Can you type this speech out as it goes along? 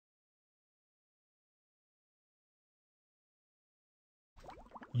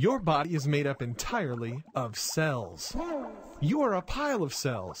Your body is made up entirely of cells. You are a pile of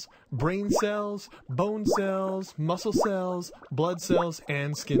cells. Brain cells, bone cells, muscle cells, blood cells,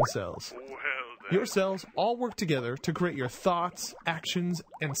 and skin cells. Your cells all work together to create your thoughts, actions,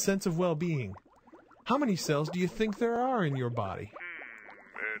 and sense of well-being. How many cells do you think there are in your body?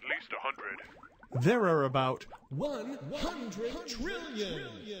 At least 100. There are about 100 trillion.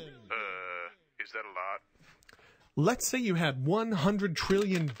 Is that a lot? Let's say you had $100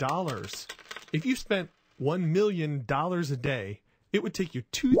 trillion. If you spent $1 million a day, it would take you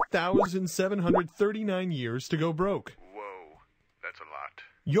 2,739 years to go broke. Whoa, that's a lot.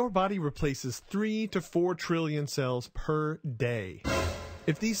 Your body replaces 3 to 4 trillion cells per day.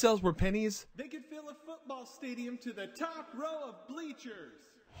 If these cells were pennies, they could fill a football stadium to the top row of bleachers.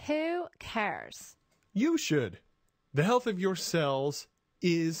 Who cares? You should. The health of your cells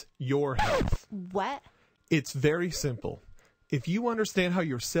is your health. What? It's very simple. If you understand how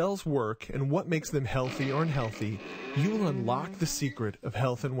your cells work and what makes them healthy or unhealthy, you will unlock the secret of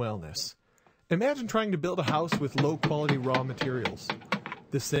health and wellness. Imagine trying to build a house with low-quality raw materials.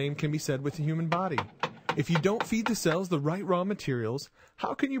 The same can be said with the human body. If you don't feed the cells the right raw materials,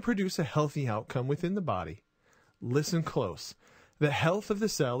 how can you produce a healthy outcome within the body? Listen close. The health of the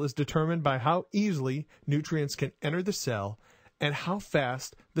cell is determined by how easily nutrients can enter the cell and how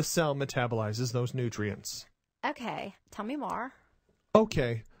fast the cell metabolizes those nutrients. Okay, tell me more.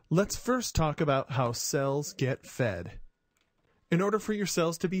 Okay, let's first talk about how cells get fed. In order for your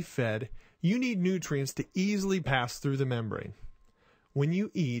cells to be fed, you need nutrients to easily pass through the membrane. When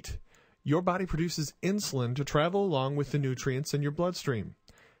you eat, your body produces insulin to travel along with the nutrients in your bloodstream.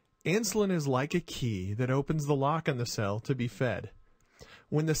 Insulin is like a key that opens the lock on the cell to be fed.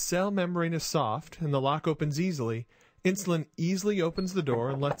 When the cell membrane is soft and the lock opens easily, insulin easily opens the door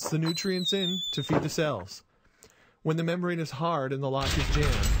and lets the nutrients in to feed the cells. When the membrane is hard and the lock is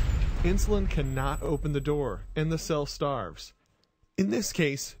jammed, insulin cannot open the door and the cell starves. In this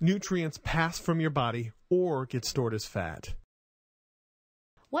case, nutrients pass from your body or get stored as fat.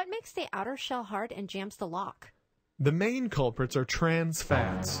 What makes the outer shell hard and jams the lock? The main culprits are trans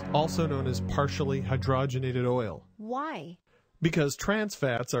fats, also known as partially hydrogenated oil. Why? Because trans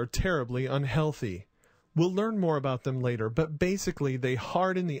fats are terribly unhealthy. We'll learn more about them later, but basically they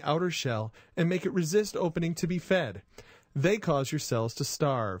harden the outer shell and make it resist opening to be fed. They cause your cells to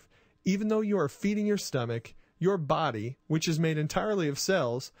starve. Even though you are feeding your stomach, your body, which is made entirely of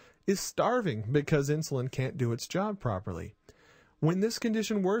cells, is starving because insulin can't do its job properly. When this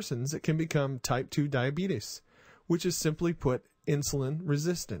condition worsens, it can become type 2 diabetes, which is simply put insulin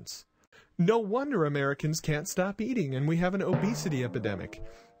resistance. No wonder Americans can't stop eating and we have an obesity epidemic.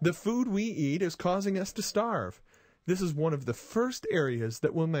 The food we eat is causing us to starve. This is one of the first areas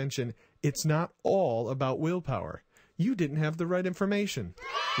that we'll mention it's not all about willpower. You didn't have the right information.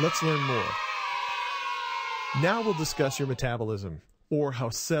 Let's learn more. Now we'll discuss your metabolism, or how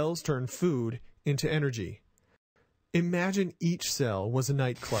cells turn food into energy. Imagine each cell was a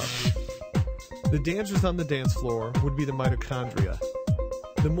nightclub. The dancers on the dance floor would be the mitochondria.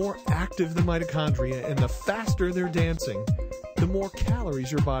 The more active the mitochondria and the faster they're dancing, the more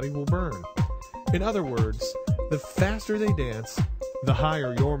calories your body will burn. In other words, the faster they dance, the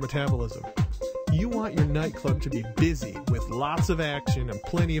higher your metabolism. You want your nightclub to be busy with lots of action and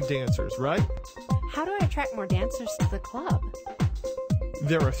plenty of dancers, right? How do I attract more dancers to the club?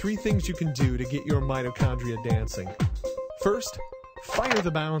 There are 3 things you can do to get your mitochondria dancing. First, fire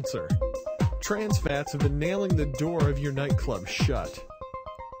the bouncer. Trans fats have been nailing the door of your nightclub shut.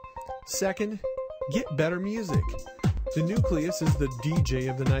 Second, get better music. The nucleus is the DJ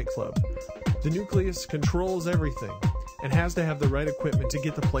of the nightclub. The nucleus controls everything and has to have the right equipment to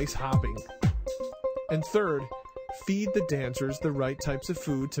get the place hopping. And third, feed the dancers the right types of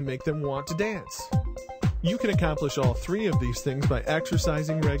food to make them want to dance. You can accomplish all 3 of these things by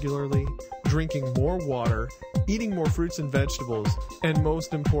exercising regularly, drinking more water, eating more fruits and vegetables, and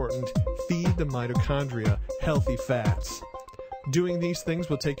most important, feed the mitochondria healthy fats. Doing these things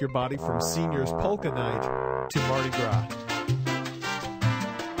will take your body from seniors polka night to Mardi Gras.